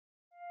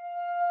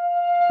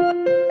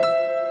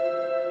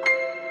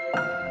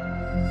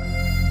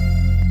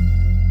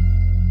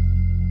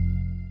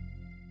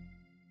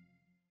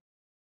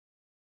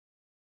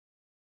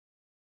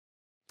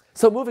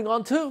So moving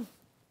on to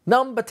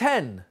number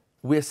 10,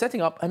 we're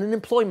setting up an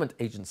employment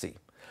agency.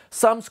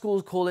 Some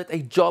schools call it a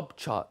job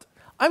chart.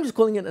 I'm just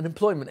calling it an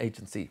employment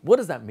agency. What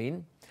does that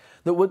mean?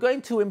 That we're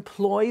going to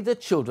employ the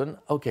children.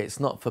 Okay, it's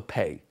not for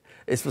pay.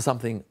 It's for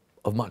something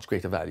of much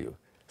greater value.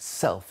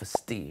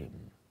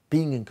 Self-esteem,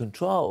 being in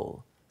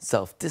control,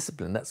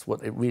 self-discipline. That's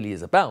what it really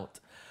is about.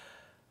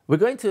 We're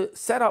going to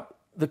set up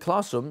the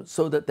classroom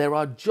so that there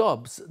are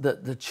jobs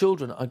that the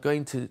children are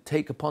going to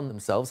take upon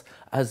themselves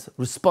as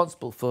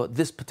responsible for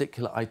this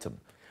particular item.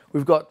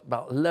 We've got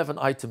about 11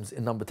 items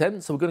in number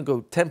 10, so we're going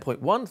to go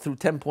 10.1 through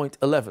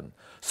 10.11.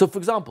 So for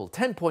example,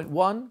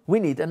 10.1, we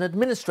need an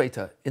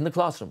administrator in the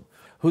classroom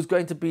who's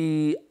going to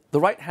be the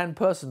right-hand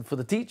person for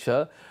the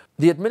teacher.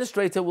 The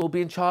administrator will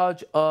be in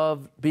charge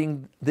of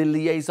being the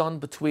liaison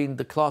between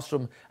the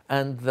classroom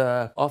and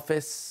the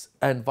office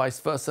and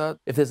vice versa.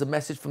 If there's a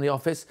message from the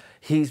office,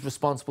 he's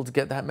responsible to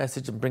get that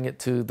message and bring it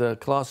to the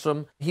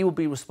classroom. He will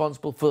be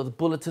responsible for the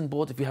bulletin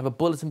board. If you have a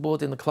bulletin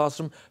board in the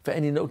classroom, for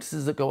any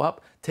notices that go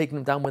up, taking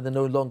them down when they're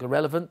no longer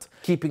relevant,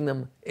 keeping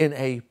them in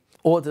a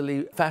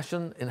orderly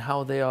fashion in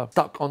how they are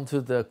stuck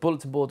onto the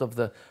bulletin board of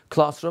the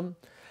classroom.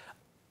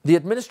 The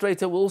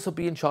administrator will also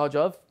be in charge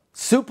of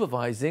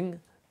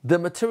supervising the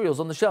materials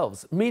on the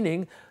shelves,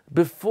 meaning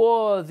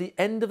before the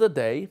end of the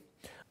day,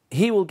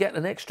 he will get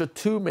an extra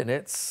 2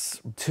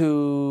 minutes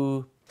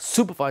to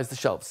supervise the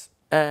shelves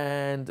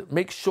and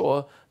make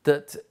sure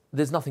that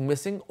there's nothing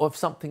missing, or if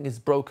something is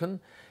broken,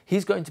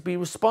 he's going to be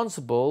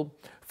responsible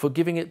for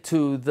giving it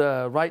to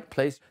the right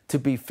place to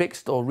be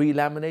fixed or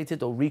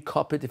relaminated or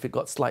recopied if it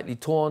got slightly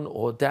torn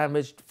or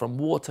damaged from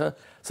water.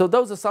 So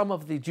those are some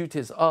of the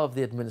duties of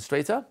the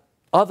administrator.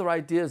 Other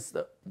ideas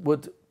that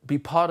would be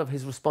part of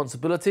his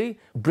responsibility: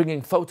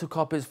 bringing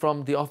photocopies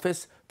from the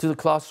office to the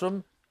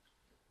classroom.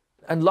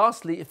 And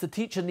lastly, if the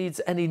teacher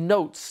needs any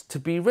notes to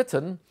be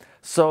written,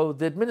 so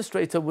the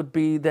administrator would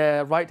be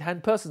their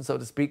right-hand person, so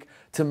to speak,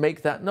 to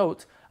make that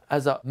note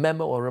as a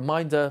memo or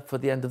reminder for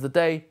the end of the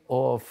day,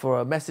 or for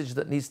a message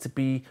that needs to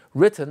be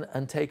written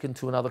and taken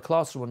to another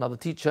classroom, another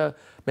teacher,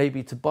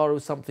 maybe to borrow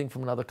something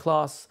from another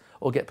class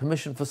or get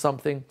permission for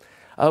something.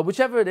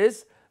 Whichever it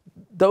is,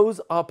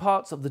 those are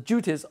parts of the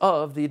duties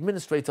of the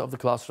administrator of the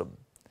classroom.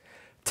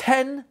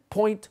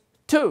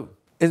 10.2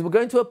 is we're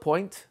going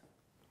to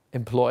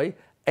employ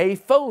a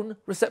phone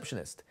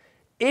receptionist.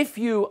 If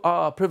you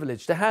are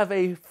privileged to have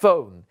a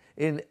phone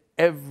in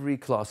every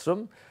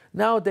classroom,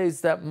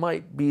 nowadays that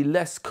might be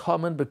less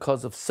common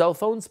because of cell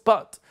phones,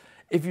 but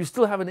if you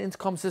still have an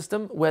intercom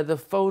system where the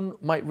phone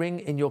might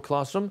ring in your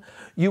classroom,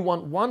 you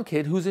want one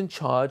kid who's in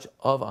charge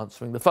of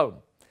answering the phone.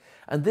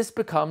 And this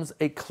becomes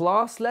a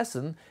class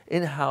lesson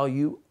in how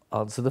you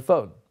answer the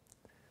phone.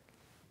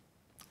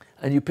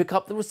 And you pick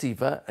up the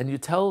receiver and you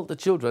tell the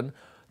children,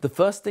 the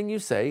first thing you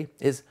say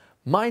is,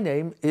 "My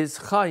name is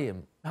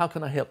Chaim. How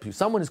can I help you?"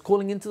 Someone is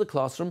calling into the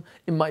classroom.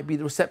 It might be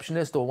the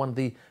receptionist or one of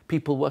the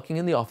people working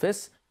in the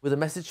office with a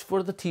message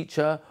for the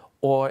teacher,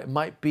 or it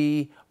might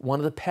be one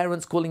of the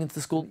parents calling into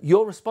the school.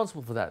 You're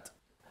responsible for that.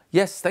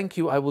 "Yes, thank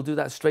you. I will do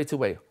that straight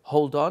away."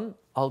 "Hold on,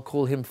 I'll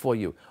call him for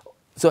you."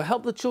 So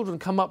help the children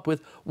come up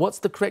with what's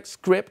the correct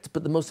script,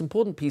 but the most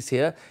important piece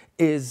here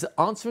is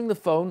answering the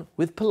phone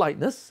with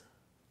politeness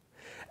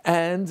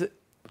and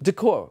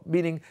decor,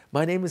 meaning,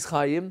 "My name is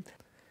Chaim.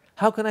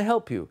 How can I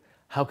help you?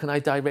 How can I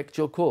direct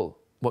your call?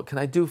 What can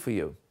I do for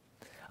you?"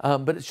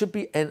 But it should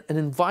be an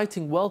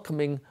inviting,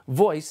 welcoming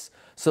voice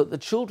so that the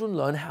children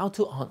learn how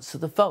to answer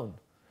the phone.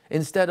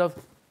 Instead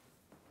of,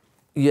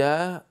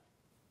 "Yeah,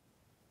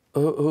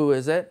 who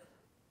is it?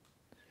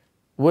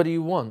 What do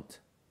you want?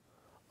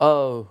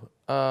 Oh,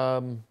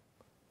 and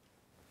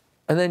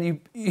then you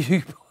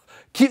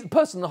keep the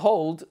person on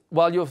hold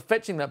while you're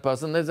fetching that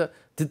person. There's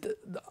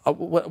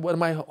what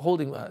am I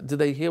holding? Do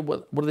they hear?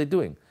 What are they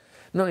doing?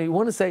 No, you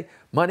want to say,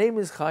 "My name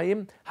is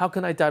Chaim. How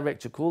can I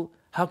direct your call?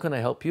 How can I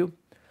help you?"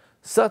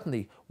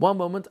 "Certainly. One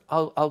moment.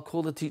 I'll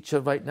call the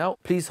teacher right now.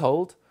 Please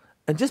hold."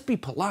 And just be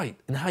polite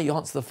in how you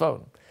answer the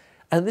phone.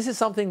 And this is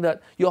something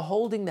that you're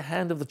holding the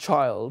hand of the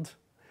child,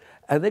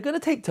 and they're going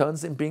to take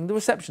turns in being the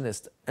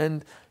receptionist.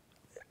 And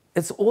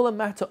it's all a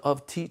matter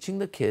of teaching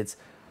the kids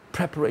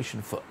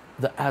preparation for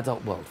the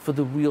adult world, for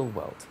the real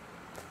world.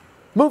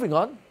 Moving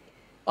on,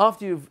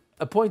 after you've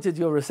appointed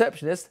your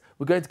receptionist,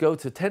 we're going to go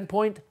to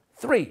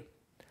 10.3.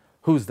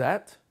 Who's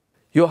that?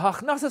 Your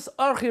Hachnasas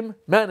Archim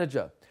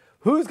manager.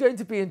 Who's going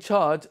to be in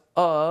charge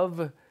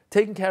of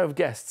taking care of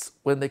guests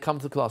when they come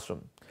to the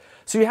classroom?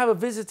 So you have a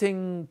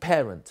visiting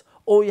parent,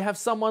 or you have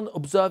someone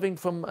observing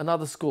from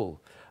another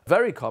school.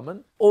 Very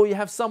common. Or you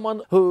have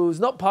someone who's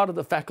not part of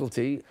the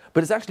faculty,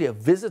 but is actually a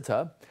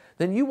visitor.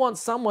 Then you want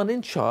someone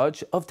in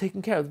charge of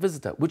taking care of the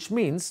visitor, which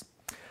means,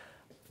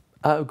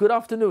 good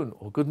afternoon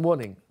or good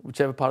morning,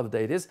 whichever part of the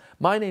day it is.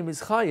 "My name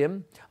is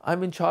Chaim.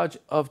 I'm in charge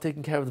of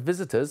taking care of the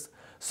visitors.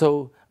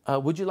 So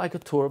would you like a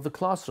tour of the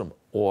classroom?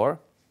 Or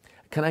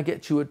can I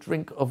get you a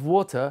drink of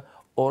water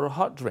or a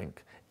hot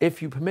drink?"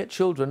 if you permit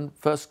children,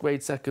 first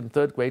grade, second,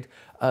 third grade,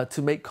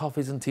 to make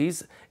coffees and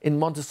teas. In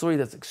Montessori,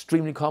 that's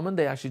extremely common.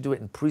 They actually do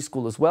it in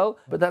preschool as well.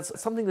 But that's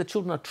something that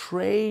children are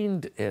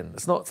trained in.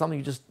 It's not something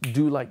you just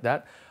do like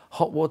that.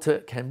 Hot water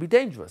can be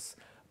dangerous.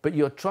 But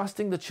you're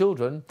trusting the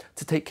children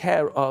to take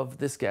care of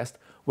this guest,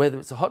 whether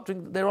it's a hot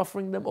drink that they're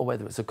offering them or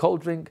whether it's a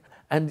cold drink.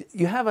 And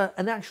you have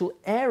an actual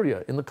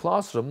area in the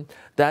classroom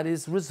that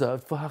is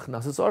reserved for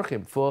Hachnasas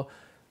Orchim, for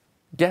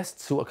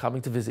guests who are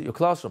coming to visit your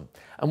classroom.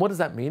 And what does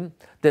that mean?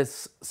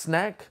 There's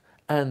snack,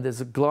 and there's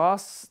a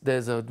glass,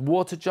 there's a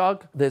water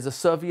jug, there's a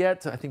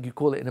serviette, I think you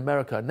call it in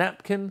America a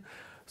napkin.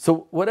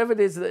 So whatever it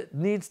is that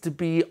needs to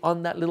be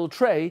on that little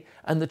tray,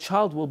 and the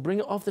child will bring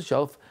it off the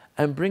shelf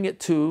and bring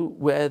it to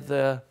where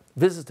the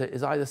visitor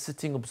is either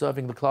sitting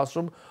observing the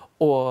classroom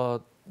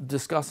or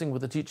discussing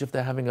with the teacher if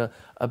they're having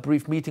a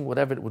brief meeting,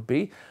 whatever it would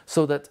be,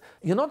 so that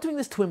you're not doing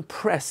this to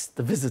impress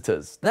the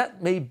visitors.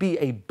 That may be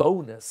a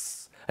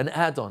bonus, an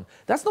add-on.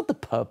 That's not the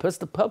purpose.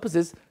 The purpose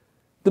is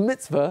the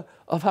mitzvah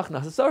of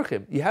Hachnasas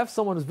Orchim. You have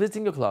someone who's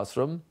visiting your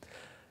classroom,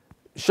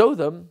 show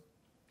them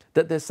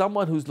that there's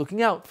someone who's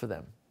looking out for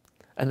them,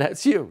 and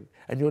that's you,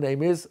 and your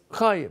name is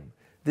Chaim.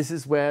 This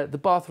is where the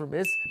bathroom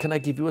is. Can I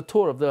give you a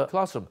tour of the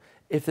classroom?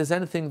 If there's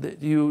anything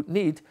that you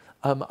need,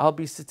 I'll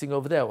be sitting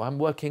over there. I'm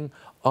working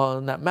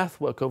on that math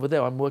work over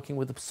there. I'm working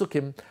with the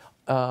psukim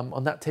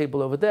on that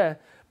table over there.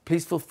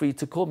 Please feel free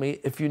to call me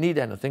if you need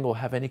anything or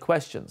have any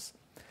questions.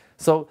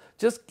 So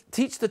just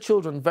teach the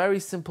children very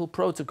simple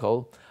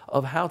protocol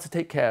of how to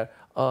take care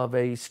of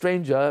a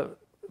stranger,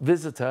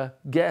 visitor,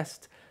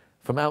 guest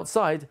from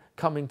outside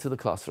coming to the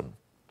classroom.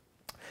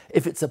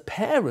 If it's a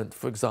parent,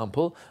 for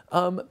example,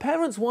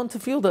 parents want to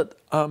feel that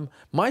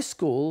my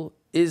school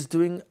is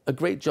doing a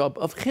great job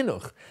of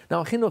chinuch.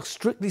 Now, chinuch,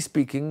 strictly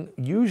speaking,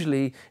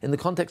 usually in the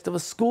context of a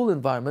school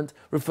environment,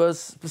 refers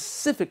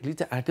specifically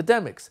to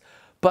academics.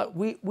 But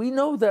we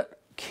know that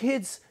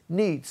kids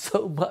need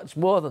so much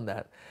more than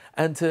that.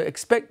 And to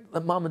expect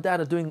that mom and dad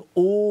are doing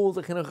all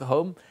the chinuch at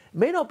home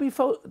may not be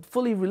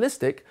fully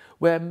realistic,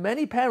 where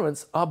many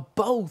parents are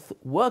both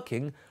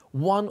working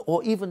 1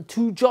 or even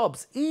 2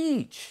 jobs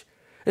each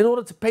in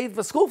order to pay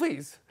for school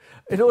fees,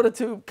 in order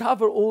to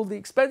cover all the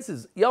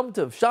expenses, Yom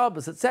Tov,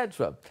 Shabbos,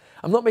 etc.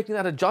 I'm not making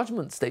that a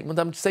judgment statement.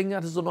 I'm saying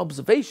that as an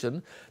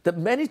observation that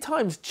many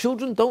times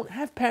children don't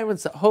have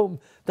parents at home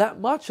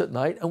that much at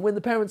night, and when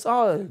the parents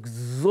are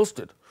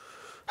exhausted,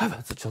 have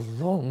had such a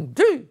long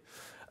day,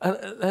 and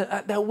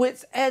at their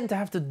wits' end to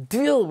have to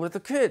deal with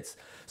the kids.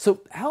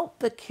 So help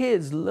the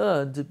kids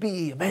learn to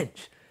be a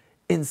mensch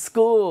in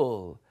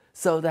school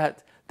so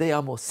that they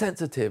are more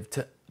sensitive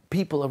to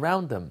people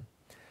around them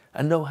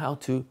and know how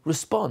to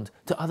respond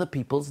to other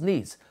people's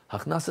needs.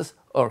 Hachnasas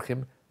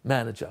Orchim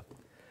manager.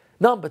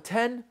 Number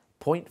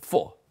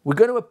 10.4. We're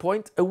going to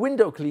appoint a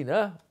window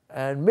cleaner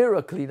and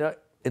mirror cleaner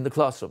in the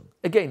classroom.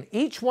 Again,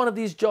 each one of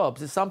these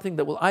jobs is something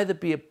that will either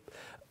be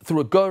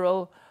through a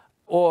girl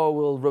or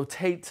will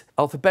rotate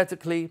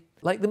alphabetically,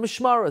 like the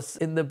mishmaras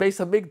in the Beis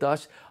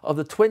HaMikdash of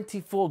the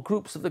 24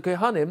 groups of the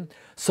Kohanim.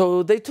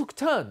 So they took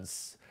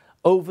turns.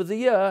 Over the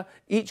year,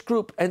 each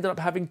group ended up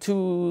having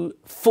 2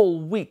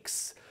 full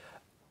weeks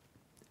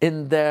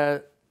in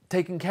their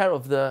taking care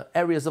of the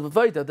areas of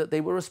Avodah that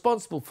they were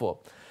responsible for.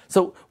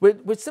 So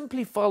we're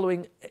simply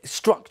following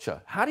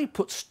structure. How do you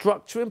put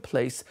structure in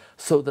place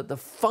so that the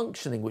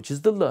functioning, which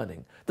is the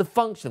learning, the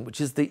functioning,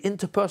 which is the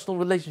interpersonal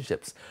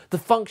relationships, the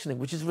functioning,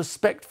 which is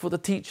respect for the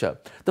teacher,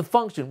 the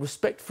function,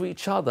 respect for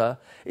each other,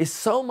 is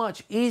so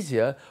much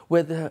easier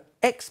where the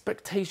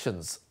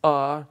expectations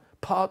are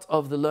part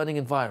of the learning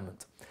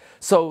environment.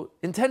 So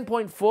in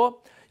 10.4,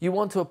 you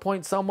want to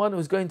appoint someone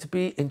who's going to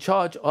be in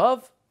charge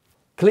of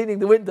cleaning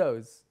the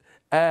windows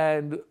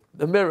and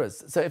the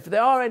mirrors. So if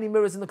there are any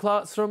mirrors in the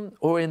classroom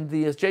or in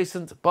the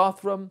adjacent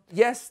bathroom,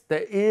 yes,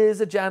 there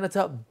is a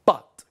janitor,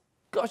 but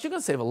gosh, you're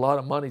going to save a lot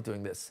of money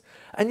doing this.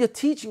 And you're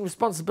teaching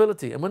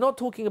responsibility. And we're not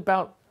talking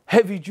about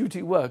heavy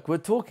duty work. We're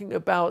talking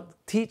about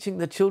teaching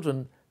the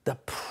children the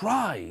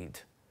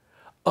pride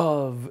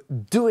of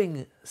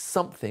doing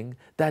something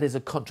that is a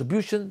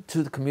contribution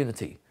to the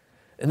community.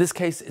 In this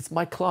case, it's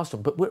my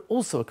classroom, but we're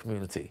also a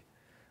community.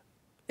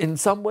 In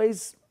some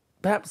ways,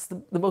 perhaps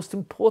the most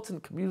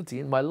important community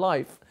in my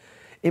life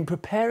in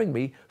preparing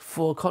me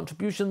for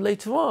contribution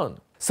later on.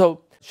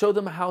 So show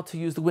them how to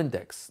use the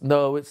Windex.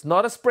 No, it's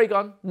not a spray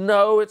gun.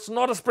 No, it's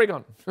not a spray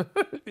gun.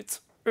 It's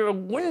a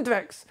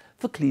Windex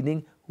for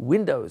cleaning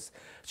windows.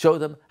 Show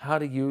them how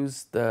to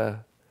use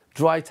the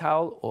dry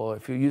towel, or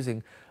if you're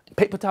using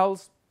paper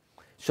towels,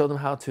 show them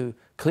how to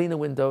clean a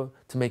window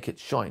to make it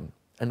shine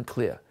and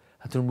clear,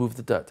 how to remove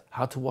the dirt,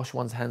 how to wash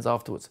one's hands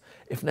afterwards,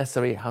 if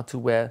necessary, how to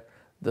wear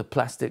the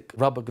plastic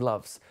rubber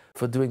gloves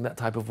for doing that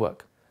type of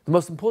work. The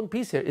most important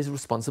piece here is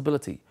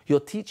responsibility. You're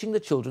teaching the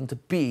children to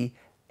be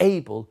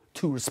able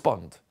to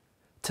respond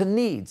to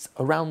needs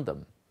around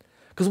them.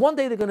 Because one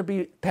day they're going to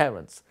be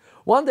parents.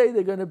 One day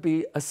they're going to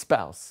be a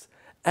spouse.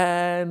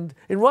 And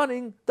in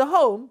running the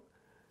home,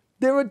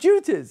 there are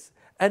duties.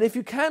 And if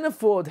you can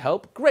afford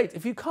help, great.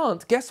 If you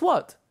can't, guess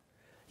what?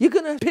 you're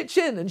going to pitch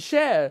in and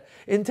share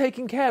in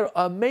taking care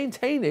of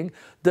maintaining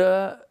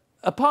the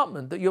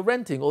apartment that you're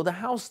renting or the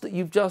house that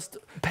you've just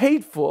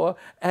paid for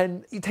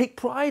and you take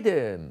pride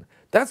in.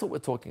 That's what we're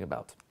talking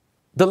about.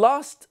 The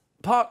last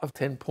part of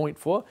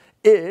 10.4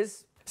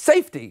 is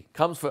safety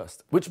comes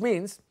first, which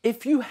means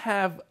if you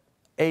have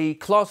a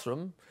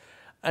classroom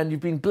and you've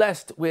been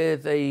blessed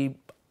with a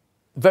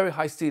very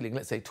high ceiling,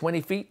 let's say 20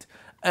 feet,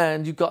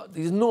 and you've got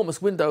these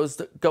enormous windows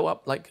that go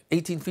up like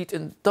 18 feet,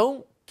 and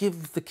don't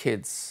give the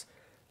kids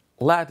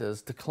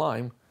ladders to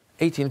climb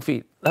 18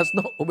 feet. That's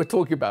not what we're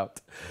talking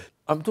about.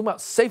 I'm talking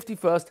about safety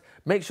first.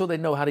 Make sure they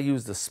know how to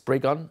use the spray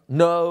gun.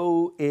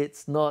 No,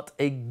 it's not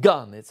a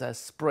gun. It's a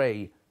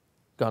spray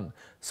gun,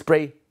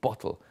 spray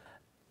bottle.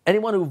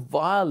 Anyone who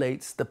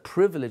violates the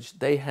privilege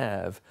they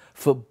have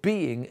for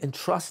being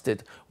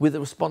entrusted with the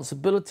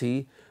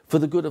responsibility for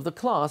the good of the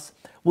class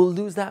will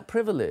lose that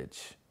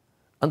privilege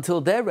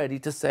until they're ready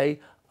to say,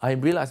 I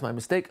realize my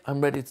mistake,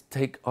 I'm ready to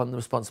take on the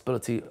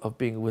responsibility of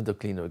being a window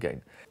cleaner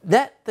again.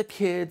 Let the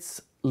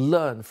kids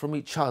learn from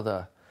each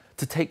other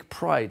to take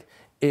pride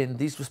in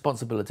these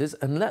responsibilities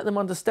and let them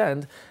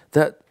understand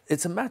that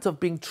it's a matter of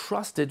being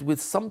trusted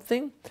with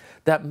something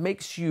that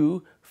makes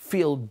you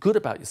feel good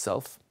about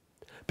yourself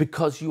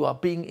because you are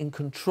being in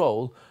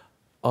control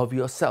of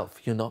yourself.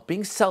 You're not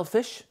being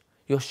selfish,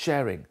 you're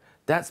sharing.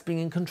 That's being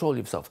in control of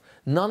yourself.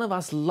 None of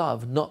us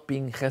love not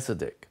being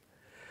chesedic.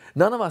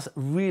 None of us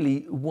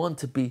really want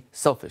to be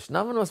selfish.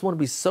 None of us want to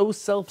be so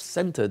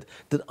self-centered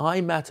that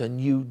I matter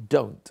and you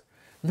don't.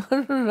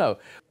 No.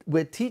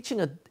 We're teaching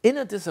an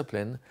inner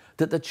discipline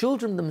that the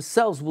children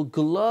themselves will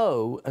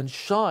glow and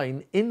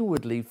shine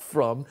inwardly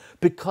from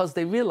because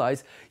they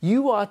realize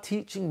you are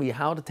teaching me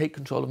how to take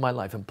control of my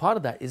life. And part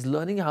of that is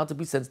learning how to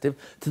be sensitive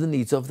to the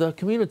needs of the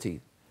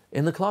community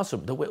in the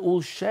classroom that we're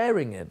all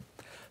sharing in.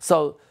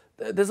 So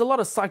there's a lot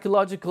of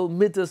psychological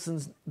midas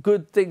and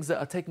good things that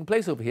are taking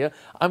place over here.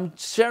 I'm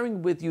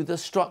sharing with you the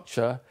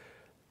structure,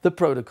 the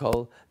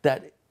protocol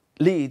that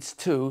leads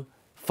to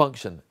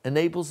function,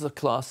 enables the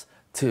class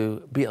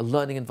to be a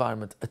learning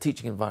environment, a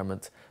teaching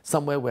environment,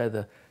 somewhere where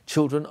the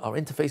children are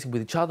interfacing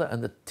with each other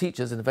and the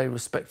teachers in a very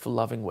respectful,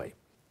 loving way.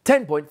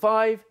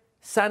 10.5,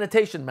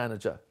 sanitation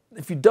manager.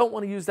 If you don't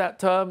want to use that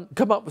term,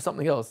 come up with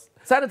something else.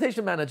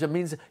 Sanitation manager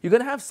means you're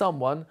going to have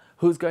someone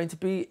who's going to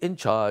be in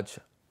charge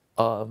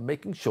of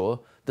making sure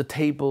the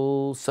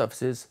table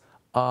surfaces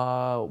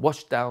are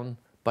washed down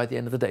by the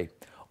end of the day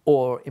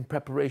or in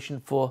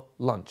preparation for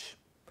lunch,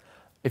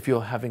 if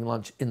you're having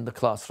lunch in the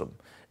classroom.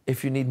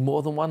 If you need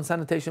more than one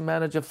sanitation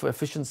manager for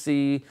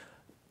efficiency,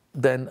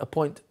 then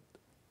appoint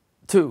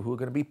two who are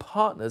going to be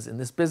partners in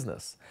this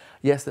business.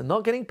 Yes, they're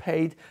not getting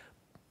paid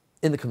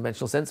in the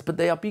conventional sense, but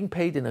they are being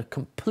paid in a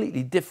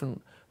completely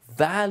different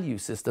value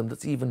system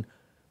that's even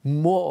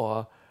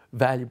more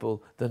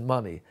valuable than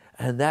money.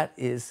 And that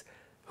is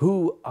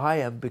who I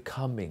am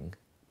becoming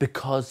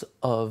because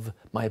of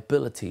my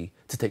ability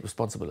to take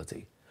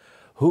responsibility.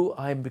 Who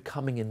I am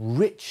becoming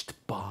enriched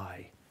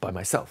by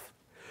myself.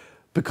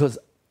 Because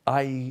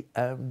I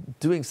am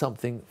doing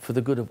something for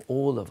the good of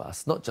all of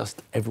us, not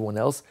just everyone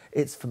else,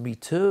 it's for me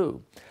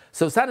too.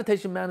 So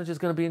sanitation manager is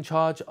going to be in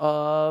charge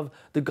of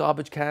the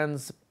garbage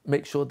cans,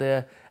 make sure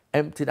they're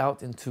emptied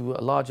out into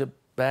a larger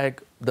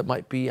bag that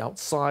might be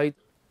outside,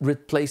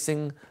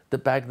 replacing the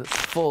bag that's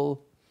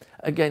full.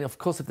 Again, of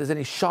course, if there's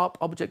any sharp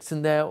objects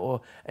in there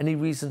or any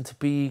reason to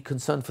be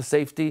concerned for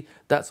safety,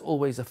 that's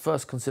always a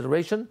first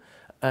consideration.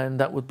 And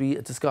that would be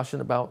a discussion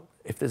about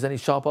if there's any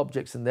sharp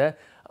objects in there,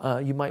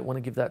 you might want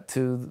to give that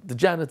to the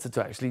janitor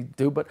to actually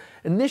do. But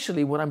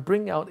initially, what I'm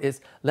bringing out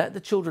is let the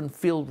children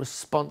feel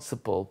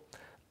responsible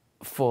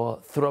for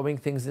throwing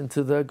things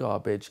into the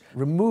garbage,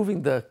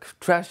 removing the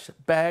trash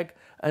bag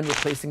and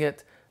replacing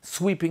it,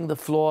 sweeping the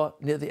floor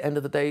near the end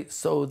of the day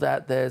so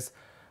that there's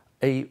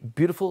a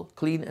beautiful,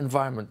 clean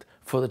environment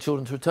for the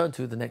children to return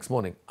to the next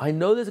morning. I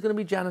know there's going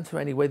to be janitor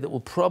anyway that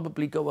will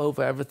probably go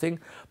over everything,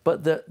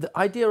 but the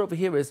idea over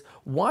here is,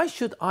 why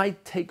should I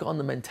take on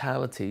the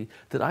mentality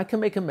that I can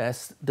make a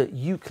mess that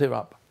you clear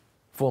up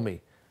for me?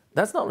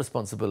 That's not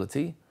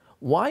responsibility.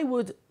 Why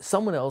would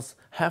someone else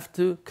have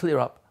to clear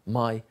up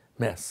my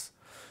mess?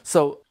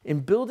 So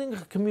in building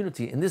a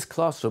community in this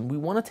classroom, we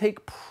want to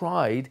take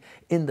pride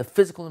in the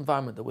physical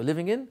environment that we're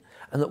living in,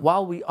 and that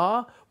while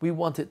we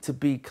want it to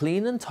be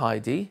clean and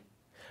tidy.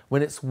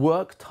 When it's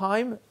work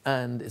time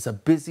and it's a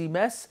busy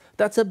mess,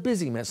 that's a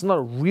busy mess, not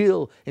a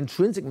real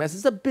intrinsic mess,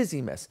 it's a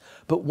busy mess.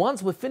 But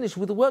once we're finished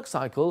with the work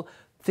cycle,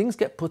 things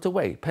get put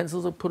away.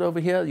 Pencils are put over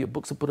here, your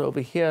books are put over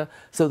here,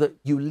 so that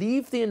you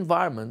leave the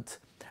environment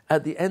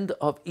at the end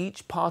of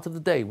each part of the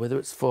day, whether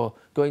it's for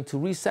going to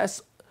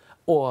recess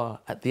or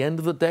at the end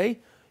of the day,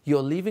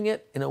 you're leaving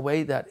it in a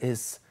way that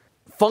is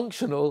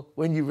functional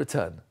when you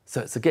return.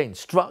 So it's again,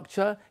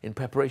 structure in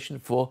preparation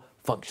for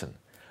function.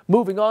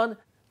 Moving on,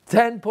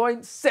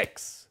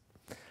 10.6.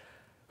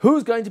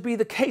 Who's going to be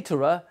the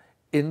caterer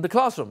in the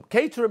classroom?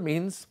 Caterer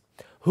means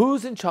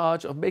who's in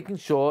charge of making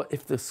sure,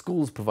 if the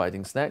school's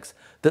providing snacks,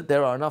 that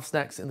there are enough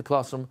snacks in the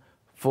classroom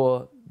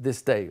for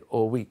this day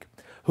or week.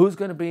 Who's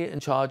going to be in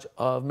charge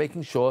of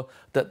making sure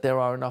that there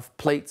are enough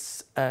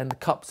plates and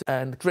cups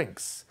and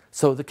drinks?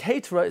 So the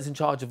caterer is in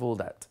charge of all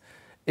that.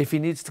 If he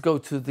needs to go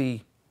to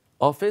the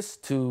office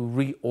to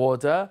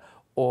reorder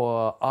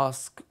or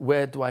ask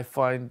where do I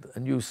find a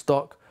new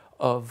stock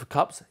of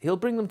cups, he'll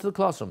bring them to the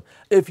classroom.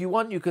 If you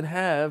want, you can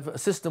have a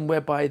system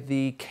whereby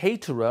the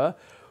caterer,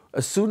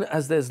 as soon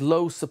as there's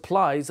low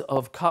supplies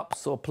of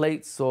cups or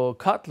plates or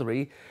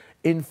cutlery,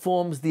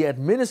 informs the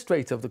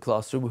administrator of the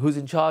classroom who's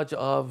in charge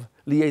of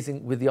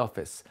liaising with the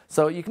office.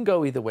 So you can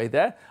go either way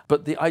there,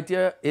 but the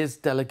idea is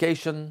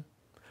delegation,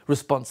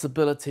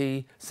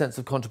 responsibility, sense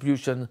of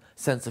contribution,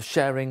 sense of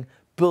sharing,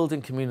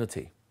 building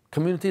community.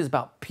 Community is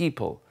about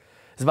people.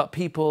 It's about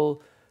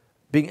people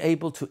being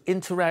able to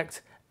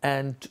interact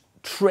and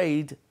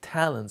trade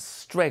talents,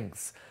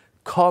 strengths,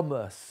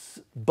 commerce,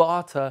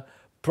 barter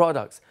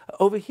products.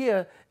 Over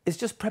here is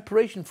just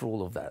preparation for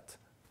all of that.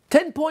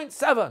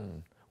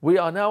 10.7. We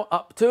are now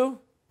up to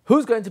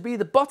who's going to be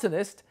the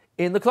botanist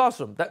in the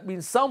classroom. That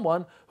means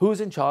someone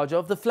who's in charge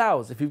of the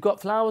flowers. If you've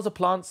got flowers or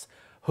plants,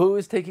 who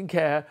is taking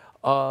care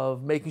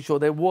of making sure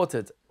they're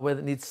watered, whether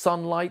it needs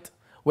sunlight,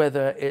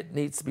 whether it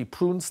needs to be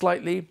pruned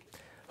slightly.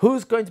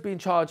 Who's going to be in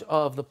charge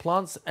of the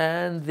plants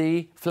and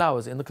the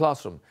flowers in the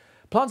classroom?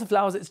 Plants and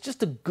flowers, it's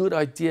just a good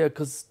idea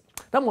because,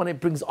 number one, it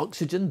brings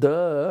oxygen,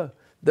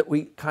 that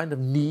we kind of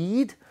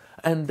need.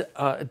 And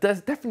it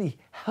definitely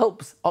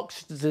helps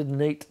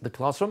oxygenate the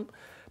classroom.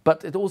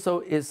 But it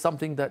also is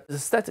something that is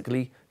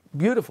aesthetically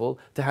beautiful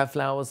to have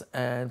flowers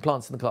and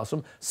plants in the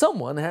classroom.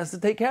 Someone has to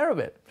take care of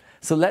it.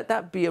 So let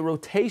that be a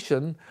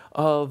rotation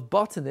of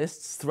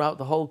botanists throughout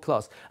the whole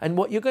class. And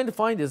what you're going to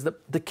find is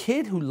that the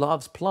kid who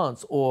loves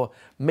plants or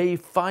may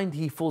find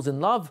he falls in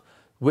love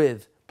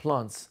with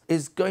plants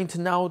is going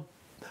to now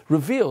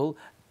reveal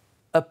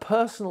a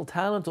personal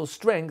talent or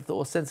strength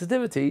or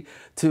sensitivity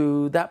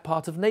to that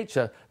part of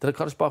nature that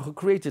HaKadosh Baruch Hu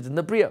created in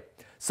the Bria.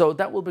 So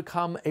that will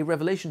become a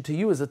revelation to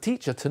you as a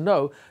teacher to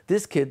know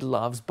this kid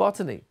loves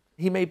botany.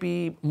 He may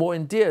be more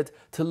endeared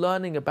to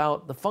learning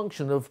about the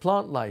function of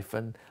plant life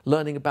and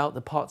learning about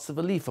the parts of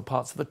a leaf or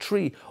parts of a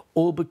tree,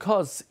 all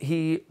because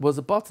he was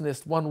a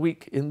botanist 1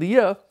 week in the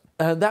year,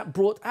 and that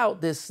brought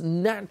out this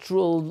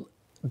natural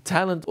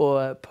talent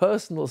or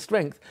personal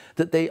strength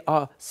that they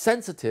are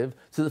sensitive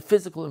to the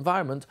physical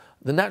environment,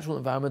 the natural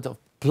environment of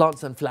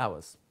plants and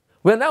flowers.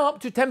 We're now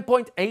up to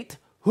 10.8.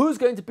 Who's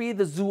going to be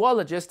the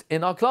zoologist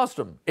in our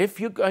classroom? If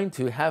you're going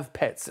to have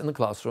pets in the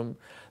classroom,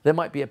 there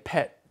might be a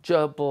pet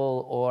gerbil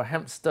or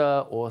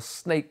hamster or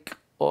snake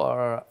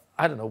or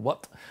I don't know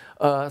what.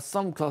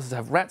 Some classes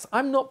have rats.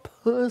 I'm not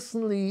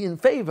personally in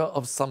favor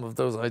of some of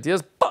those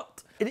ideas,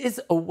 but it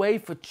is a way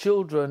for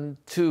children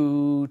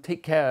to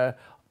take care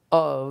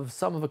of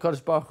some of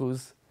HaKadosh Baruch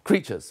Hu's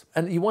creatures.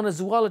 And you want a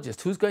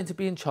zoologist who's going to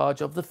be in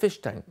charge of the fish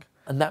tank.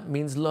 And that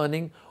means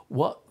learning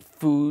what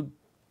food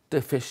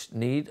the fish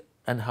need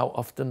and how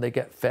often they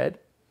get fed.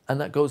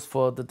 And that goes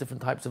for the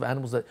different types of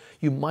animals that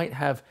you might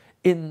have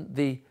in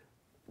the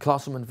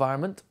classroom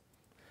environment.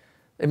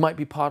 It might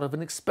be part of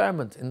an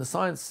experiment in the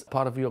science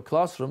part of your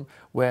classroom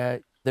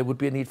where there would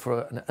be a need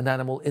for an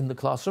animal in the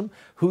classroom.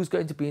 Who's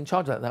going to be in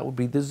charge of that? That would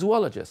be the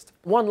zoologist.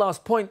 One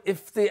last point,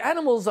 if the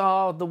animals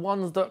are the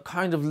ones that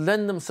kind of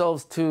lend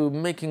themselves to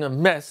making a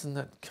mess, and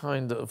that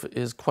kind of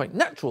is quite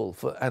natural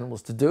for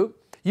animals to do,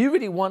 you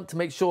really want to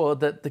make sure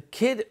that the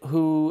kid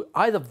who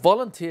either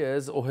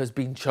volunteers or has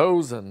been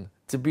chosen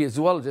to be a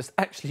zoologist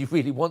actually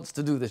really wants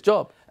to do this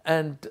job.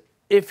 And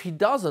if he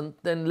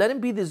doesn't, then let him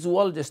be the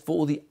zoologist for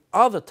all the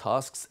other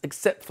tasks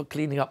except for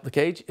cleaning up the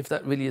cage, if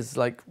that really is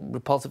like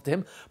repulsive to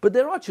him. But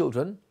there are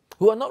children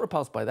who are not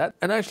repulsed by that,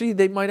 and actually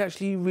they might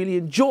actually really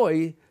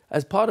enjoy,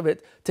 as part of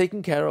it,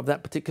 taking care of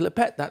that particular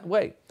pet that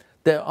way.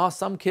 There are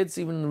some kids,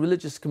 even in the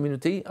religious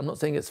community, I'm not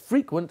saying it's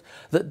frequent,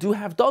 that do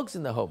have dogs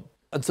in their home.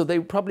 And so they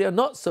probably are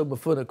not so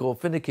mafunic or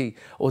finicky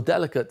or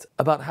delicate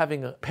about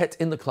having a pet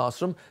in the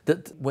classroom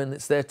that when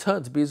it's their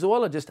turn to be a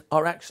zoologist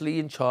are actually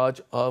in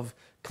charge of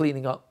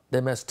cleaning up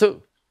their mess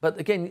too. But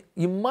again,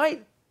 you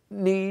might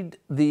need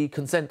the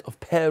consent of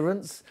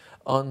parents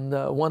on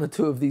one or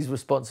two of these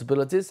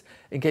responsibilities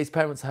in case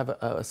parents have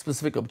a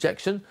specific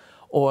objection,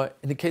 or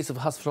in the case of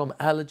chas v'shalom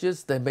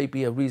allergies, there may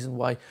be a reason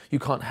why you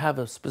can't have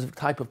a specific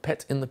type of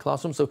pet in the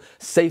classroom. So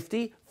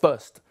safety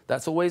first.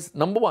 That's always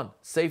number one,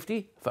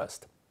 safety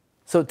first.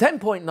 So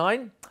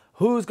 10.9,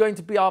 who's going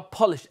to be our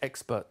polish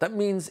expert? That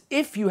means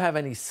if you have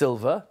any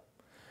silver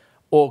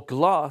or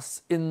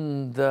glass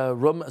in the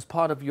room as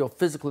part of your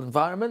physical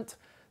environment,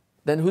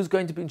 then who's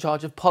going to be in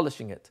charge of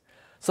polishing it?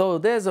 So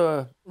there's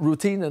a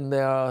routine and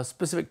there are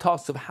specific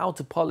tasks of how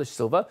to polish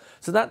silver.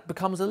 So that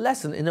becomes a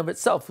lesson in of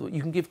itself that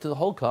you can give to the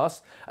whole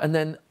class. And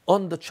then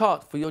on the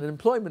chart for your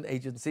employment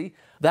agency,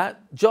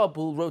 that job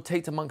will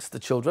rotate amongst the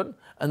children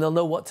and they'll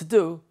know what to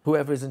do,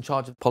 whoever is in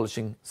charge of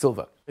polishing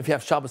silver. If you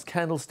have Shabbos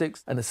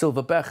candlesticks and a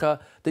silver becher,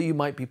 that you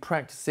might be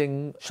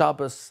practicing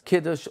Shabbos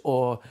Kiddush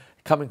or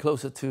Coming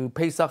closer to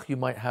Pesach, you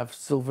might have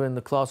silver in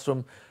the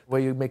classroom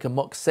where you make a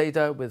mock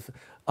seder with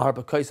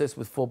arba koisos,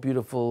 with 4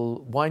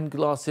 beautiful wine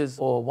glasses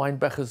or wine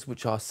bechers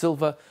which are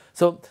silver.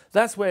 So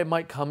that's where it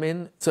might come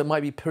in. So it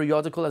might be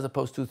periodical as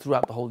opposed to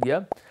throughout the whole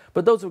year.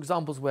 But those are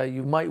examples where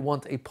you might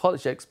want a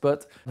Polish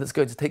expert that's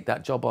going to take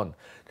that job on.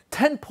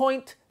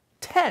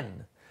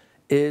 10.10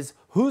 is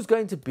who's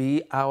going to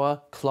be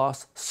our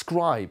class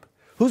scribe?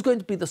 Who's going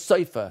to be the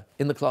sofer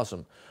in the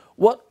classroom?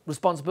 What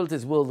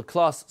responsibilities will the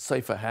class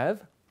sofer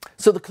have?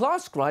 So the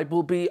class scribe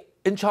will be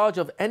in charge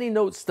of any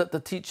notes that the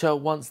teacher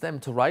wants them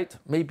to write,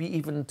 maybe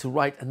even to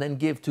write and then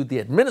give to the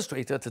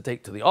administrator to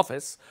take to the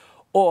office.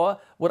 Or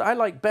what I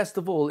like best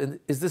of all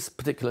is this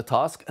particular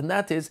task, and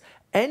that is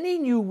any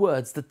new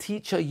words the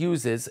teacher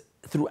uses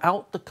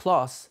throughout the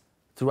class,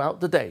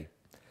 throughout the day,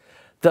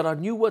 that are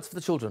new words for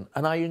the children.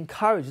 And I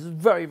encourage, it's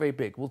very, very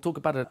big. We'll talk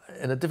about it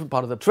in a different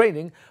part of the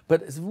training,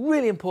 but it's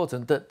really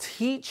important that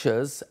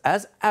teachers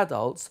as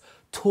adults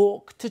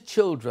talk to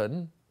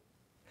children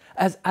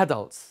as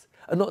adults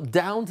and not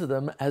down to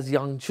them as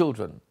young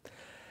children.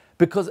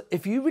 Because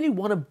if you really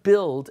want to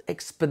build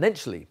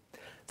exponentially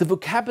the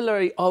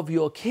vocabulary of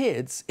your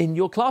kids in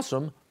your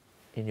classroom,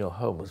 in your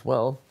home as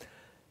well,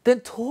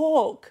 then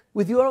talk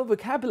with your own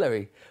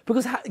vocabulary.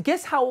 Because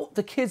guess how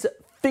the kids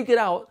figured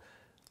out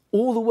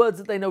all the words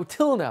that they know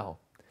till now?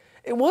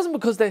 It wasn't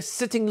because they're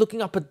sitting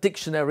looking up a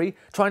dictionary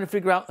trying to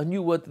figure out a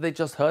new word that they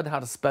just heard, how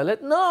to spell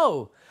it.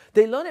 No,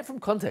 they learn it from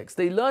context.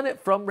 They learn it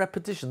from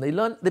repetition.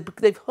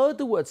 They've heard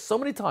the word so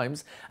many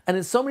times and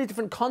in so many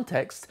different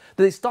contexts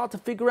that they start to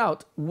figure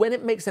out when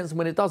it makes sense and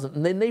when it doesn't.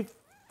 And then they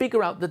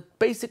figure out the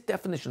basic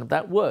definition of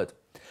that word.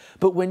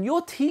 But when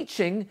you're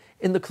teaching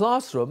in the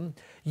classroom,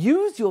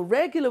 use your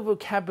regular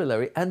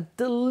vocabulary and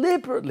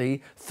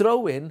deliberately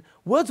throw in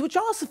words which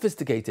are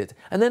sophisticated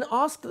and then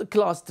ask the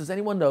class, does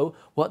anyone know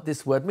what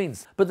this word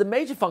means? But the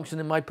major function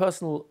in my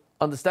personal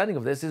understanding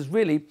of this is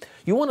really,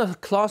 you want a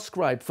class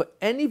scribe for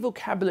any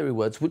vocabulary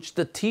words which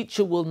the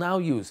teacher will now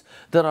use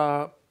that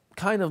are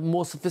kind of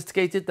more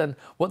sophisticated than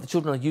what the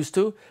children are used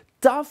to.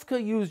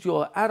 Dafka use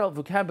your adult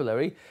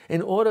vocabulary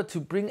in order to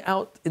bring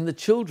out in the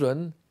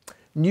children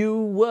new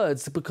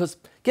words, because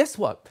guess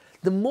what?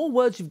 The more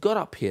words you've got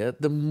up here,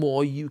 the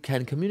more you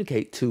can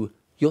communicate to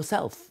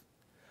yourself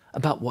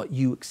about what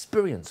you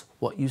experience,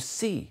 what you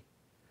see.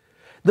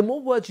 The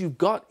more words you've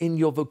got in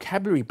your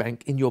vocabulary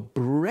bank, in your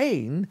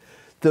brain,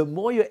 the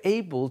more you're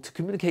able to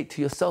communicate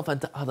to yourself and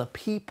to other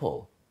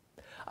people.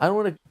 I don't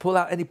want to pull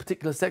out any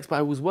particular sects, but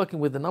I was working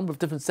with a number of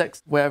different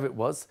sects, wherever it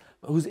was,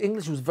 whose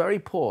English was very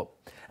poor.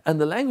 And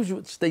the language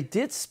which they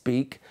did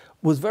speak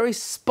was very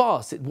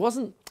sparse. It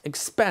wasn't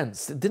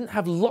expanse. It didn't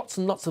have lots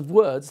and lots of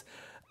words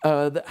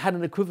that had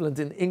an equivalent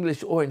in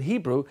English or in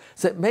Hebrew.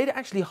 So it made it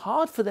actually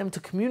hard for them to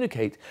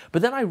communicate.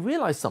 But then I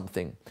realized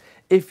something.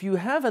 If you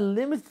have a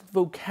limited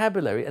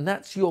vocabulary, and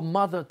that's your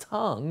mother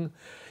tongue,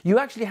 you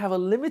actually have a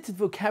limited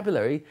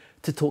vocabulary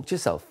to talk to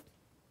yourself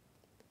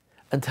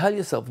and tell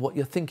yourself what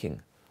you're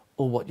thinking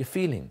or what you're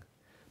feeling,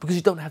 because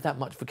you don't have that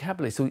much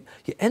vocabulary. So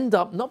you end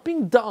up not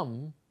being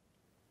dumb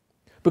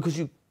because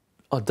you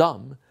are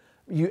dumb.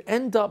 You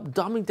end up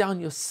dumbing down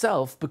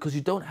yourself because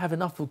you don't have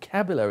enough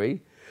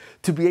vocabulary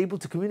to be able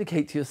to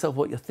communicate to yourself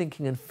what you're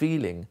thinking and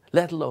feeling,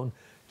 let alone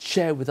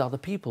share with other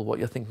people what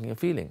you're thinking and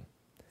feeling.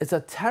 It's a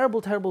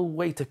terrible, terrible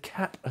way to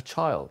cap a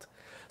child.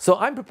 So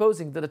I'm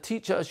proposing that a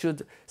teacher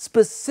should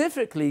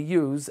specifically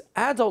use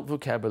adult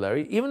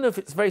vocabulary, even if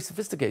it's very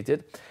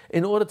sophisticated,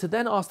 in order to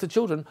then ask the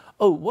children,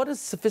 oh, what does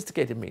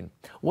sophisticated mean?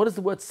 What does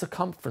the word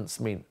circumference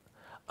mean?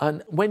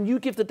 And when you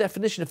give the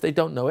definition, if they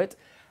don't know it,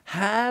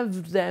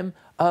 have them,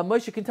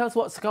 Moshe, can you tell us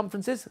what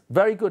circumference is?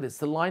 Very good, it's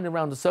the line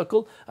around the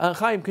circle.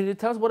 Chaim, can you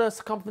tell us what a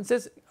circumference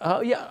is?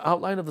 Yeah,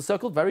 outline of the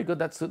circle, very good,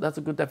 that's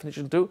a good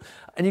definition too.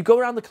 And you go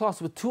around the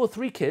class with 2 or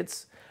 3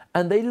 kids,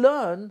 and they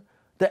learn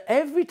that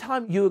every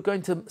time you are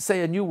going to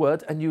say a new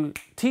word and you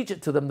teach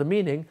it to them, the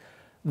meaning,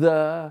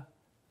 the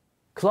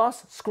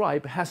class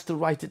scribe has to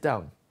write it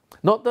down.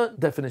 Not the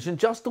definition,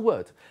 just the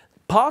word.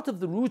 Part of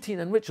the routine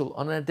and ritual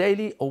on a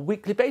daily or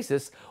weekly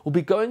basis will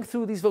be going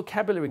through these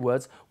vocabulary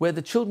words where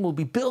the children will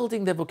be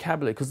building their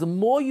vocabulary, because the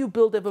more you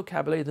build their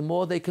vocabulary, the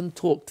more they can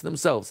talk to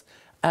themselves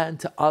and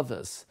to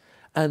others.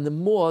 And the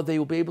more they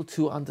will be able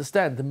to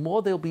understand, the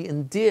more they'll be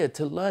endeared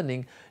to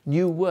learning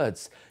new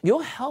words.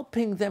 You're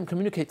helping them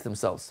communicate to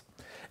themselves.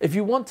 If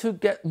you want to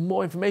get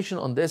more information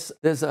on this,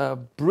 there's a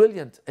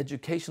brilliant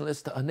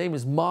educationalist. Her name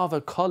is Marva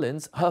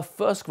Collins. Her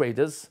first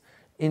graders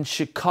in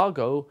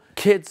Chicago,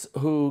 kids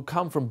who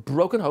come from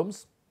broken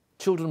homes,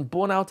 children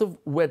born out of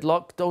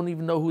wedlock, don't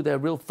even know who their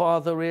real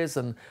father is,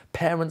 and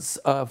parents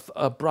of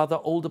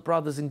older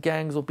brothers in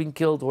gangs or being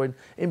killed or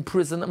in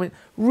prison. I mean,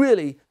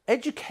 really,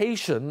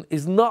 education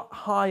is not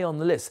high on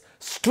the list.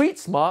 Street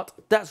smart,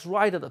 that's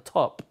right at the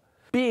top.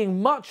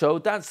 Being macho,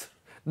 that's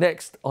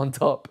next on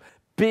top.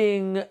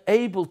 Being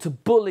able to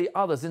bully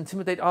others,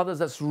 intimidate others,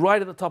 that's right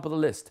at the top of the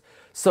list.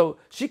 So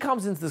she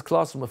comes into this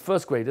classroom of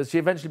first graders. She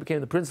eventually became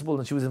the principal,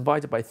 and she was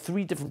invited by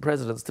 3 different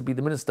presidents to be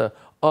the Minister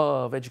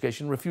of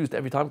Education, refused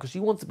every time because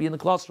she wants to be in the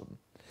classroom.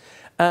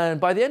 And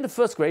by the end of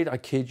first grade, I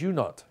kid you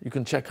not, you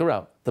can check her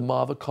out, the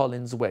Marva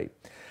Collins way.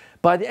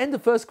 By the end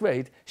of first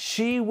grade,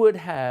 she would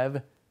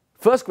have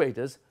first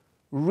graders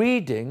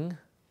reading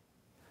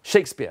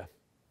Shakespeare.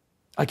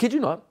 I kid you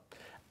not.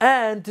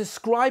 And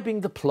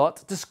describing the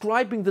plot,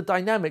 describing the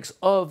dynamics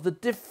of the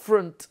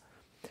different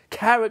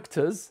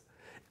characters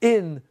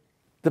in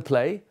the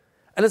play.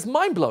 And it's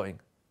mind-blowing.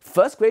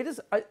 First graders,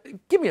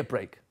 give me a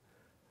break.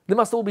 They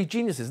must all be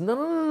geniuses. No,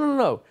 no, no, no,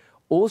 no.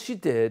 All she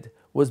did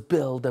was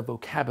build their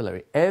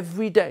vocabulary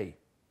every day.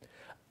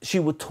 She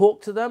would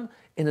talk to them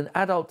in an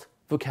adult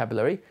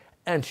vocabulary,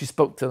 and she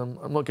spoke to them,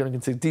 I'm not going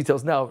into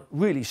details now,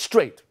 really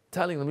straight,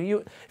 telling them,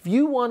 if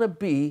you want to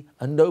be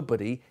a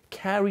nobody,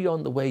 carry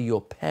on the way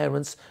your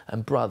parents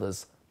and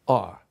brothers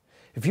are.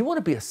 If you want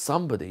to be a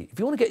somebody, if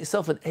you want to get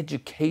yourself an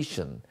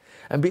education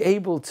and be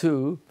able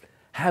to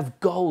have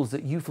goals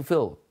that you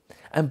fulfill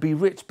and be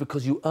rich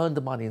because you earned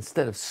the money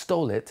instead of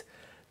stole it,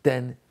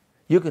 then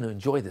you're going to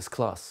enjoy this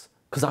class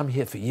because I'm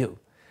here for you.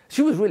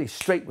 She was really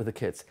straight with the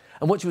kids.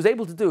 And what she was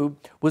able to do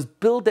was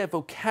build their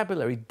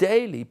vocabulary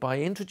daily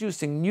by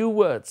introducing new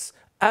words,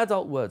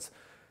 adult words,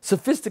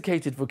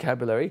 sophisticated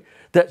vocabulary,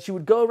 that she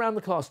would go around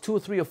the class, 2 or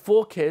 3 or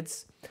 4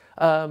 kids.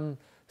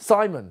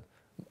 Simon,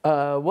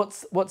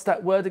 what's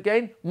that word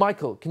again?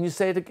 Michael, can you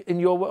say it in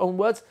your own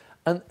words?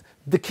 And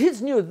the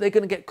kids knew that they're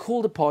going to get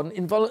called upon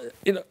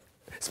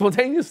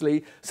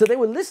spontaneously, so they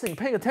were listening,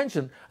 paying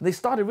attention, and they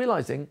started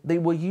realizing they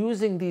were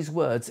using these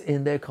words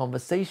in their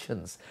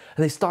conversations,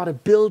 and they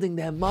started building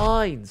their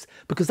minds,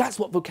 because that's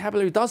what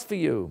vocabulary does for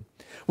you.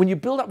 When you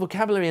build up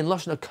vocabulary in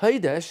Lashon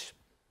HaKodesh,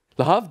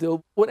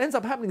 Lahavdil, what ends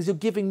up happening is you're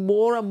giving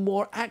more and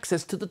more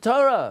access to the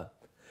Torah.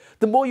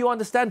 The more you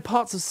understand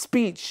parts of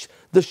speech,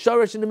 the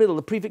shoresh in the middle,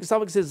 the prefix,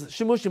 suffixes,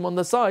 shimushim on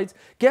the sides,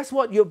 guess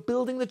what? You're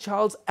building the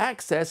child's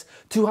access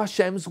to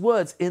Hashem's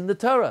words in the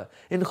Torah,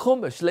 in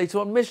Chumash, later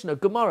on Mishnah,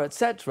 Gemara,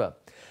 etc.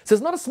 So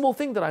it's not a small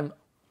thing that I'm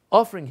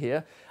offering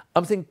here.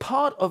 I'm saying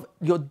part of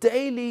your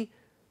daily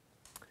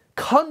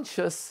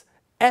conscious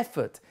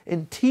effort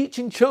in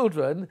teaching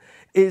children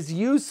is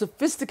use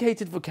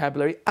sophisticated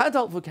vocabulary,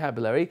 adult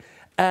vocabulary,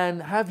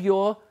 and have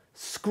your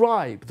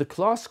scribe, the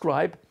class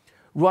scribe,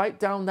 write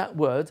down that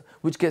word,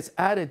 which gets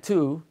added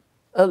to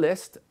a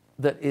list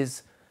that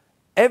is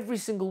every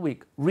single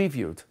week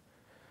reviewed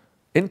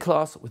in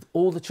class with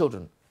all the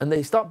children. And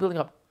they start building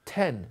up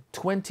 10,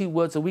 20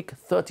 words a week,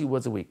 30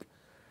 words a week.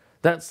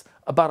 That's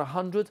about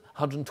 100,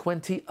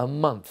 120 a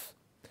month.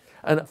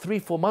 And at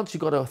 3-4 months,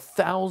 you've got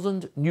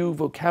 1,000 new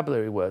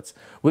vocabulary words,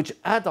 which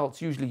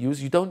adults usually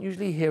use. You don't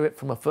usually hear it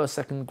from a first,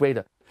 second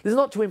grader. This is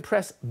not to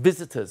impress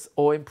visitors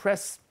or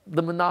impress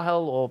the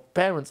menahel or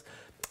parents.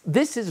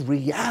 This is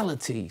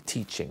reality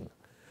teaching.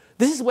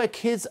 This is where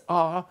kids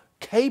are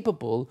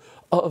capable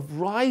of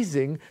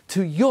rising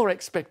to your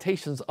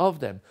expectations of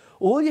them.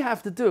 All you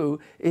have to do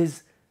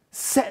is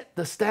set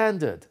the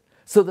standard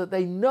so that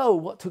they know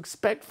what to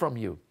expect from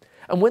you.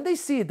 And when they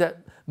see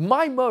that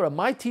my Mora,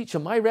 my teacher,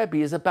 my Rebbe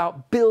is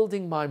about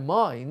building my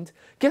mind,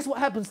 guess what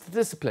happens to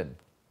discipline?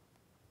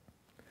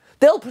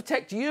 They'll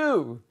protect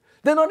you.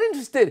 They're not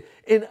interested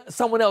in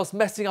someone else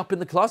messing up in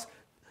the class.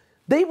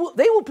 They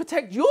will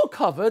protect your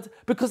cupboard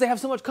because they have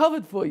so much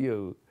covered for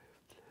you.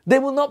 They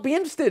will not be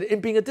interested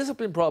in being a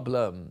discipline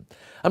problem.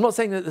 I'm not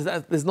saying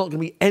that there's not going to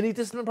be any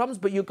discipline problems,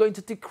 but you're going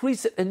to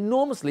decrease it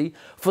enormously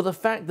for the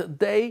fact that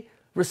they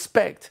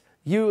respect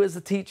you as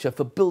a teacher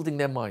for building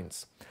their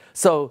minds.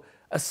 So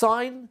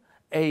assign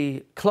a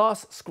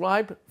class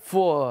scribe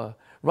for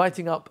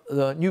writing up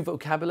the new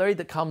vocabulary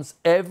that comes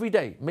every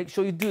day. Make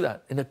sure you do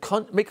that.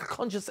 Make a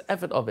conscious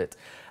effort of it.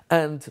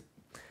 And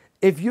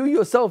if you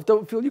yourself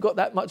don't feel you've got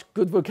that much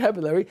good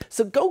vocabulary,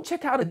 so go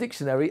check out a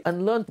dictionary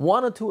and learn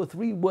 1 or 2 or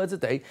 3 words a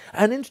day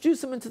and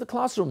introduce them into the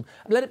classroom.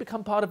 Let it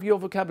become part of your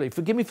vocabulary.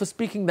 Forgive me for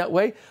speaking that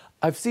way.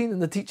 I've seen in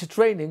the teacher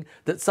training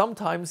that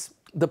sometimes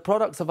the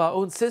products of our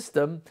own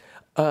system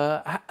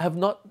have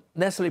not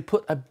necessarily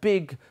put a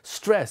big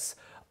stress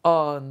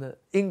on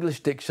English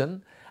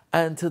diction.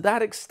 And to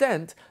that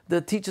extent,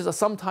 the teachers are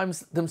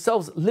sometimes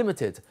themselves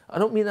limited. I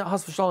don't mean that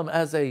Has v'Shalom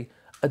as a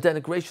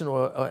denigration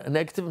or a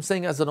negative. I'm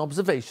saying as an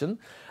observation.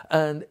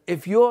 And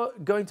if you're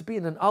going to be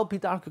in an Al Pi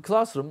Darko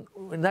classroom,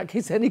 in that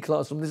case any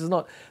classroom, this is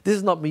not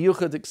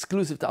miyuchad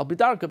exclusive to Al Pi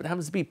Darko, but it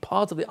happens to be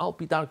part of the Al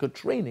Pi Darko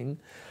training,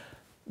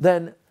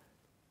 then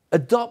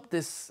adopt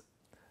this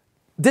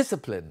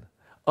discipline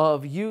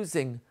of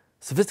using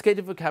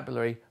sophisticated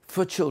vocabulary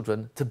for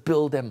children to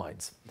build their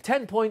minds.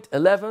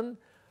 10.11,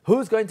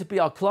 who's going to be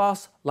our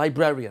class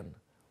librarian?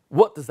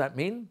 What does that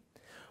mean?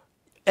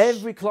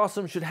 Every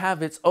classroom should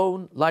have its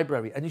own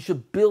library, and you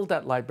should build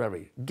that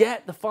library.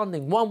 Get the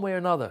funding one way or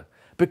another,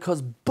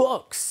 because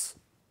books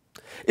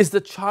is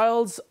the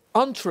child's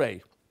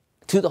entree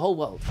to the whole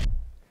world.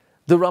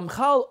 The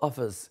Ramchal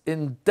offers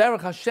in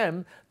Derech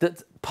Hashem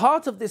that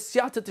part of this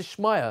Siyata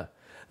Dishmaya,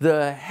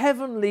 the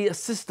heavenly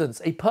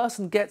assistance a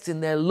person gets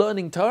in their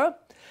learning Torah,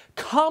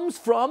 comes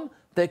from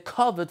they're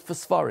covered for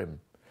Sfarim.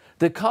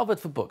 They're covered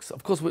for books.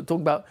 Of course, we're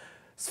talking about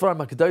Sfarim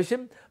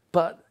HaKadoshim,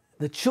 but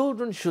the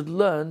children should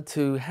learn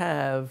to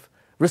have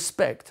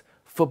respect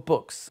for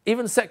books,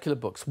 even secular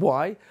books.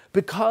 Why?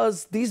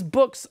 Because these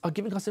books are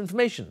giving us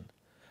information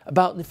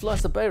about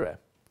Niflas Abere,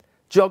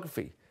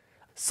 geography,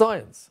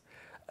 science.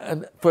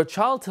 And for a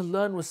child to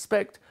learn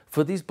respect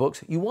for these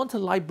books, you want a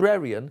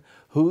librarian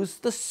who's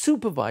the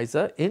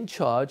supervisor in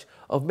charge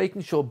of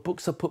making sure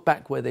books are put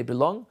back where they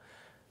belong,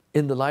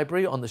 in the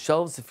library, on the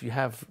shelves, if you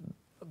have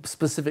a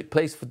specific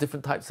place for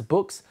different types of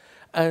books,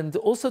 and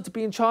also to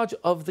be in charge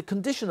of the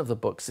condition of the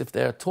books. If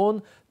they're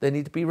torn, they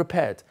need to be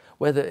repaired.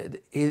 Whether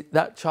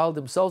that child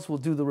themselves will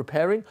do the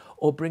repairing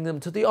or bring them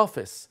to the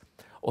office,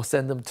 or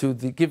send them to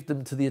give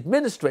them to the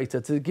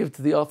administrator to give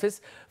to the office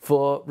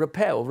for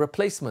repair or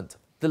replacement.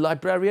 The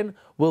librarian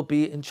will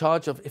be in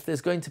charge of, if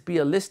there's going to be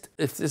a list,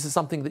 if this is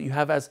something that you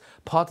have as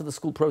part of the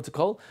school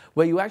protocol,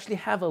 where you actually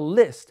have a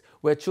list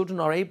where children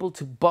are able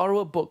to borrow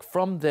a book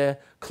from their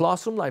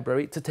classroom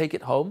library to take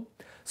it home.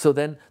 So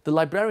then the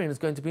librarian is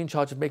going to be in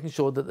charge of making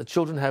sure that the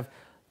children have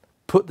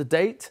put the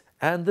date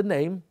and the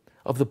name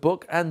of the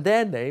book and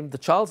their name, the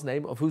child's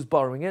name of who's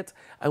borrowing it,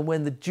 and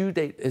when the due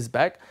date is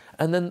back.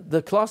 And then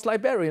the class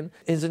librarian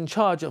is in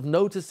charge of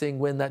noticing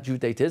when that due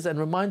date is and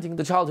reminding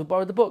the child who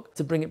borrowed the book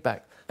to bring it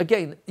back.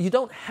 Again, you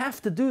don't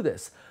have to do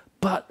this,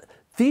 but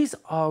these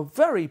are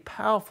very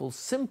powerful,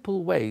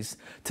 simple ways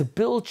to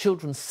build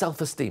children's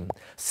self-esteem.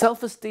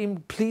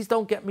 Self-esteem, please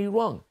don't get me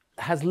wrong,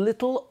 has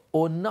little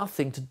or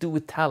nothing to do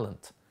with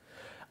talent.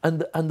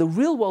 And the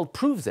real world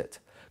proves it,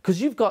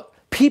 because you've got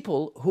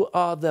people who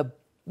are the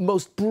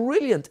most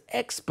brilliant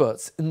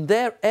experts in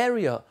their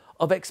area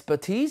of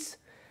expertise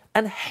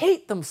and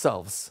hate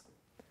themselves.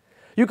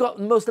 You've got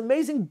the most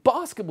amazing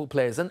basketball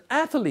players and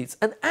athletes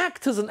and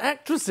actors and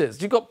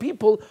actresses. You've got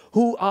people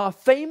who are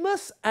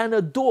famous and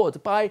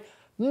adored by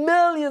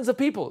millions of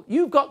people.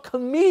 You've got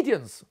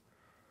comedians,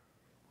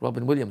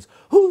 Robin Williams,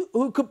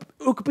 who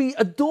could be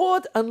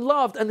adored and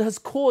loved and has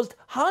caused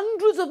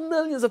hundreds of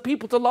millions of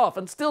people to laugh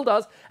and still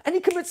does, and he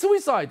commits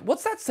suicide.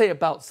 What's that say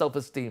about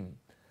self-esteem?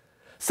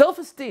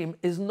 Self-esteem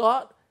is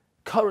not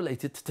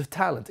correlated to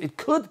talent. It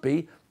could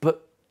be,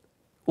 but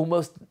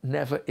almost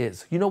never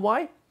is. You know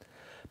why?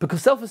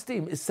 Because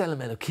self-esteem is Tselem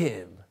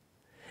Elokim.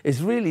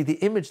 It's really the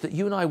image that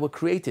you and I were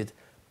created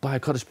by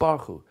HaKadosh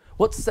Baruch Hu.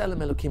 What's Tselem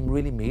Elokim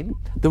really mean?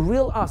 The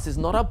real us is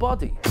not our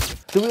body.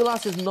 The real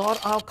us is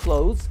not our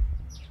clothes.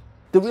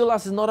 The real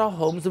us is not our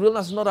homes. The real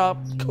us is not our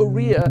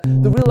career.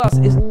 The real us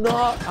is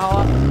not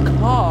our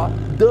car.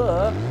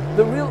 Duh.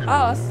 The real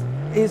us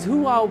is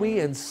who are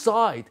we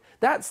inside.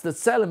 That's the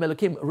Tselem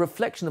Elokim, a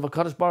reflection of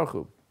HaKadosh Baruch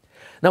Hu.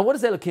 Now, what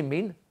does Elokim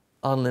mean?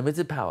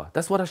 Unlimited power.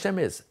 That's what Hashem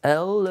is.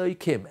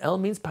 Elokim. El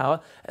means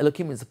power.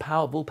 Elokim means the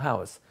power of all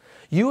powers.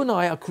 You and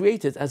I are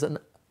created as an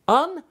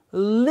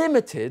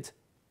unlimited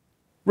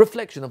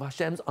reflection of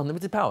Hashem's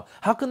unlimited power.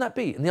 How can that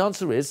be? And the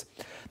answer is,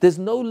 there's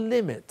no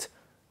limit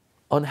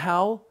on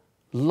how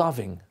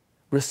loving,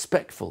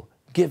 respectful,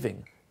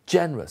 giving,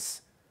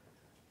 generous,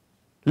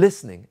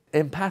 listening,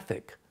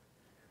 empathic,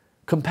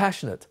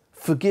 compassionate,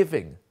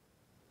 forgiving,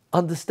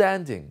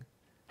 understanding,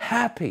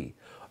 happy.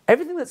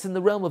 Everything that's in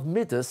the realm of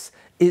Midas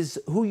is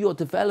who you're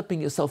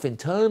developing yourself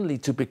internally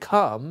to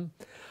become.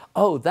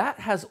 Oh,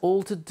 that has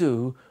all to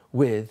do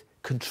with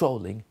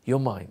controlling your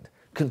mind,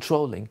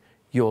 controlling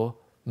your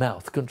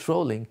mouth,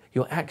 controlling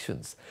your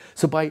actions.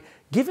 So by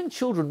giving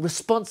children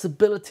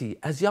responsibility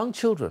as young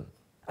children,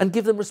 and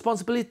give them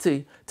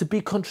responsibility to be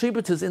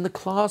contributors in the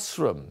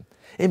classroom,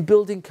 in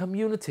building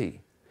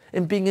community,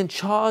 in being in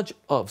charge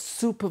of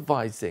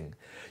supervising,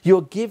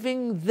 you're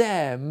giving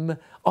them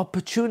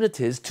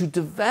opportunities to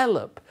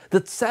develop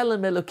the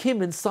Tselem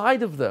Elokim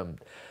inside of them,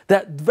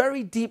 that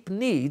very deep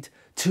need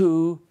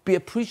to be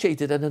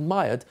appreciated and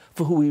admired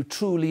for who we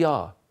truly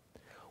are.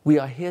 We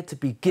are here to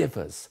be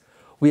givers.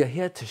 We are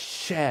here to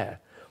share.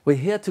 We're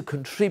here to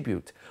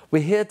contribute.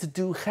 We're here to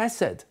do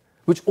chesed,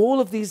 which all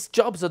of these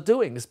jobs are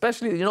doing,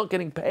 especially you're not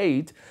getting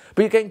paid,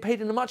 but you're getting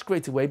paid in a much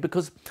greater way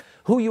because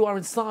who you are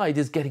inside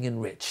is getting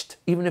enriched,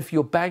 even if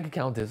your bank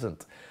account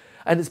isn't.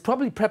 And it's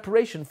probably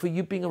preparation for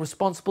you being a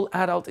responsible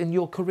adult in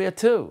your career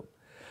too.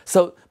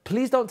 So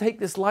please don't take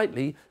this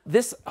lightly.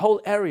 This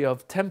whole area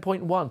of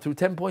 10.1 through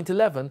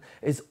 10.11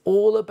 is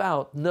all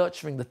about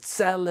nurturing the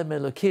Tselem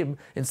Elokim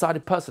inside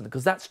a person,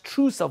 because that's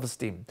true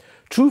self-esteem.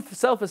 True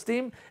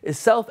self-esteem is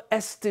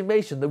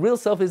self-estimation. The real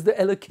self is the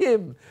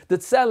Elokim, the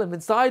Tselem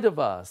inside of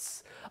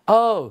us.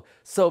 Oh,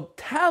 so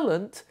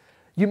talent,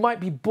 you might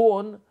be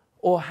born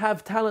or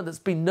have talent that's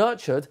been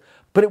nurtured,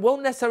 but it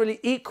won't necessarily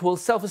equal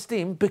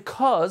self-esteem,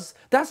 because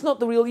that's not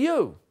the real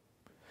you.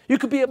 You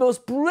could be a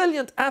most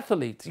brilliant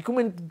athlete. You can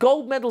win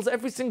gold medals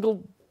every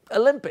single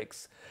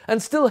Olympics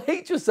and still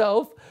hate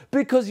yourself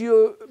because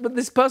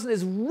this person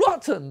is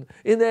rotten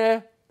in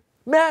their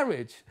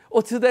marriage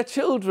or to their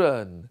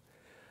children.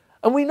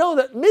 And we know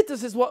that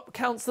midas is what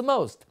counts the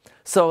most.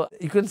 So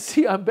you can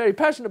see I'm very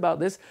passionate about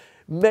this.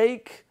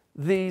 Make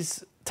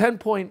these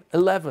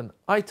 10.11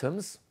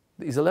 items,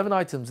 these 11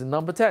 items in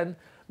number 10,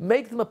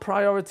 make them a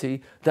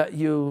priority that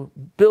you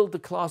build the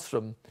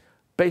classroom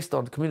based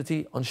on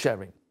community, on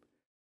sharing.